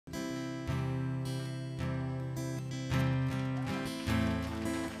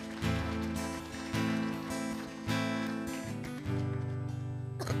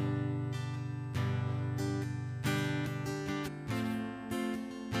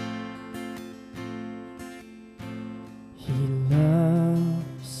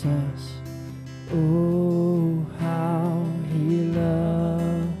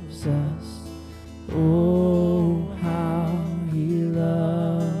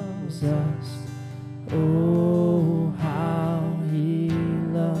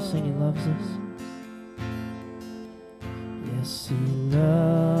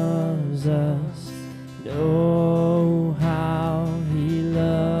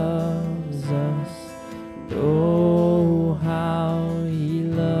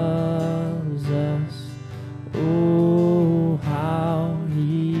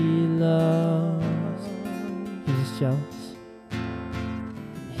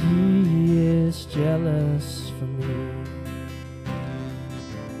jealous for me.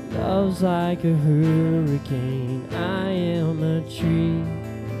 Love's like a hurricane, I am a tree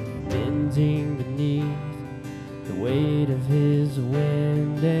bending beneath the weight of his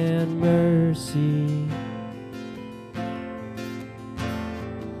wind and mercy.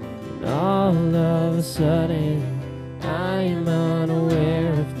 And all of a sudden I am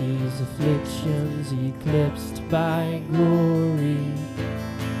unaware of these afflictions eclipsed by glory,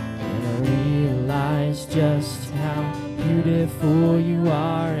 and I realize just how beautiful you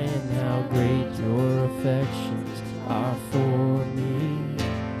are and how great your affections are for me.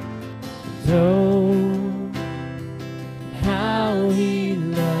 And oh, how he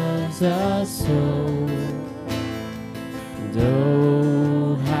loves us so. And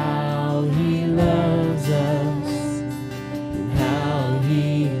oh, how he loves us, and how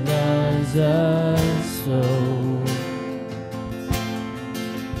he loves us so.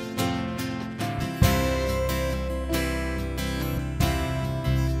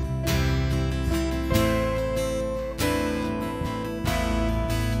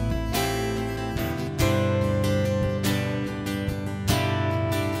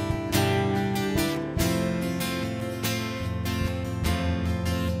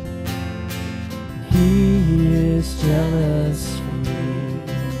 He is jealous for me.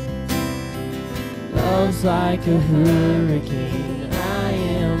 Love's like a hurricane, I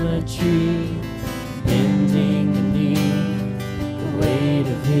am a tree bending beneath the weight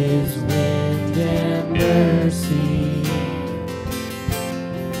of his wind and mercy.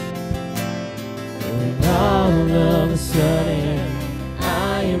 And all of a sudden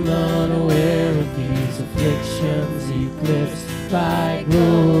I am unaware of these afflictions eclipsed by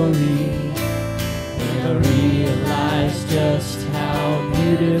glory. I realize just how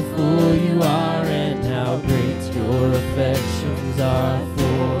beautiful you are and how great your affections are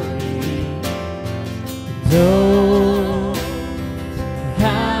for me. And oh,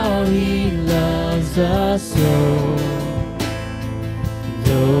 how he loves us so. And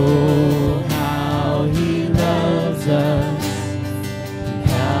oh, how he loves us, and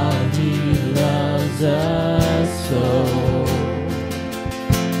how he loves us so.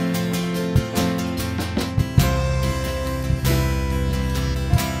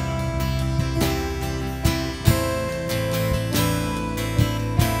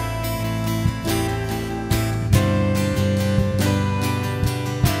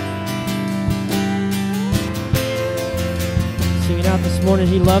 Out this morning,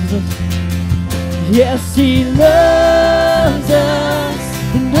 he loves us. Yes, he loves us.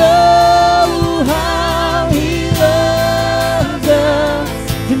 And oh, how he loves us.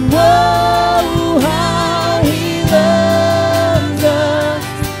 And oh, how he loves us.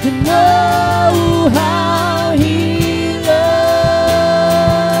 And oh, how he loves.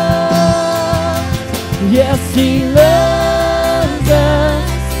 Yes, he loves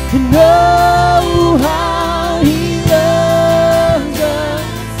us. And oh, how he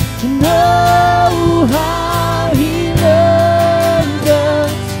how he loves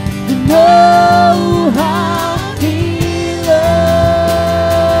us, and oh, how he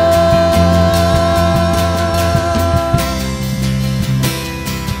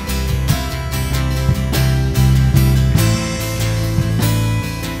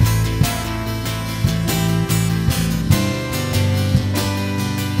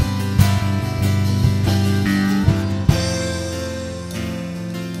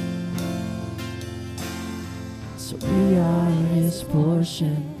So we are his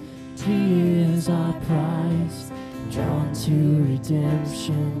portion, he is our prize, drawn to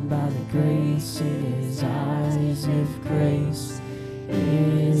redemption by the grace in his eyes. If grace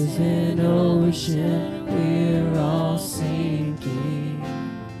is an ocean, we're all sinking.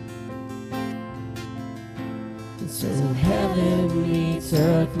 And so heaven meets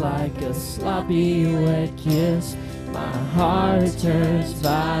earth like a sloppy wet kiss. My heart turns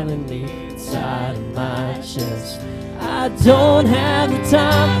violently inside of my chest. I don't have the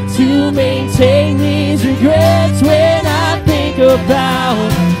time to maintain these regrets when I think about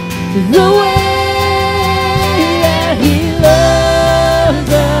the way that he loves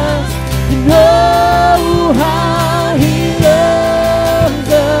us. And oh, how he loves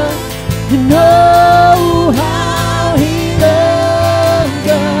us. And oh, how he loves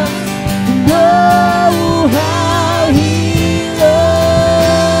us. And oh, how he loves.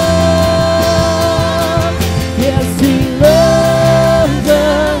 Yes, he loves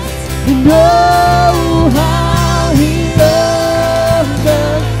us. And oh, how he loves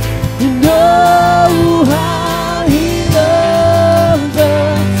us. And oh, how he loves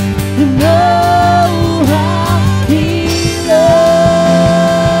us. And oh, how he loves.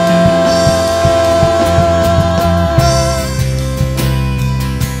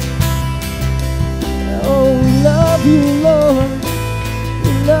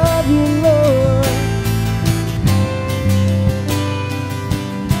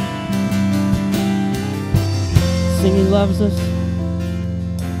 sing He loves us?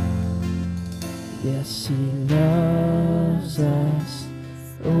 Yes, He loves us.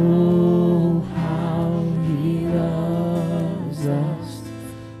 Oh, how He loves us.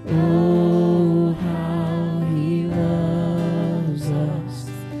 Oh, how He loves us.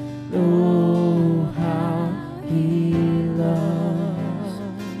 Oh, how He loves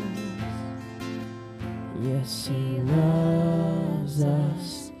us. Yes, He loves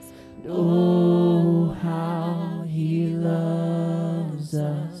us. Oh, how He loves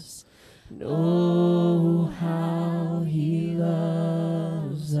us. Oh, how He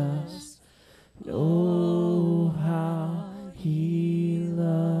loves us. Oh, how He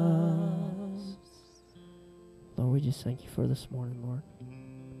loves. Lord, we just thank You for this morning, Lord.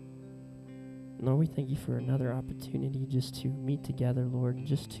 Lord, we thank You for another opportunity just to meet together, Lord, and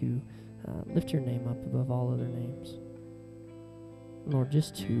just to lift Your name up above all other names. Lord,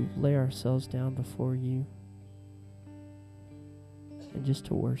 just to lay ourselves down before You and just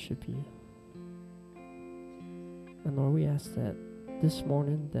to worship You. And Lord, we ask that this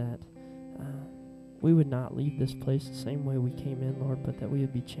morning that we would not leave this place the same way we came in, Lord, but that we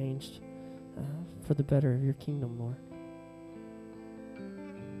would be changed for the better of Your kingdom, Lord.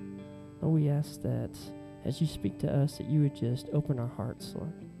 Lord, we ask that as You speak to us, that You would just open our hearts,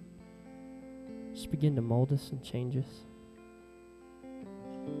 Lord. Just begin to mold us and change us.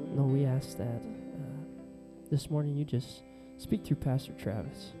 Lord, we ask that this morning You just speak through Pastor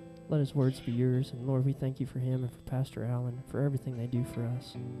Travis. Let his words be Yours. And Lord, we thank You for him and for Pastor Allen, for everything they do for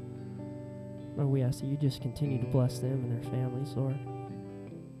us. Lord, we ask that You just continue to bless them and their families, Lord.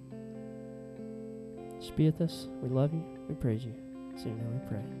 Just be with us. We love You. We praise You. So now we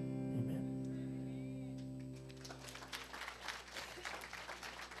pray.